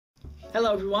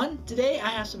Hello everyone, today I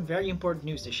have some very important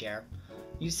news to share.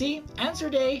 You see,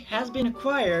 AnswerDay has been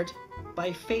acquired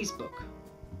by Facebook.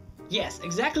 Yes,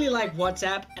 exactly like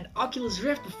WhatsApp and Oculus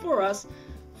Rift before us,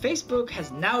 Facebook has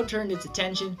now turned its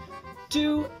attention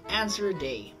to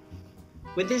AnswerDay.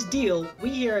 With this deal, we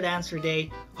here at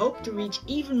AnswerDay hope to reach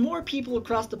even more people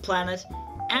across the planet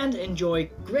and enjoy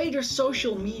greater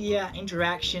social media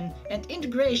interaction and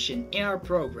integration in our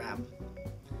program.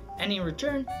 And in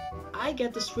return, I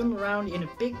get to swim around in a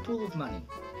big pool of money,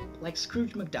 like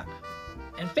Scrooge McDuck.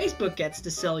 And Facebook gets to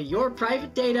sell your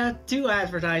private data to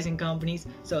advertising companies,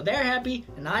 so they're happy,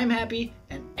 and I'm happy,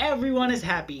 and everyone is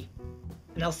happy.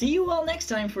 And I'll see you all next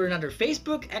time for another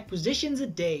Facebook Acquisitions a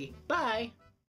Day. Bye!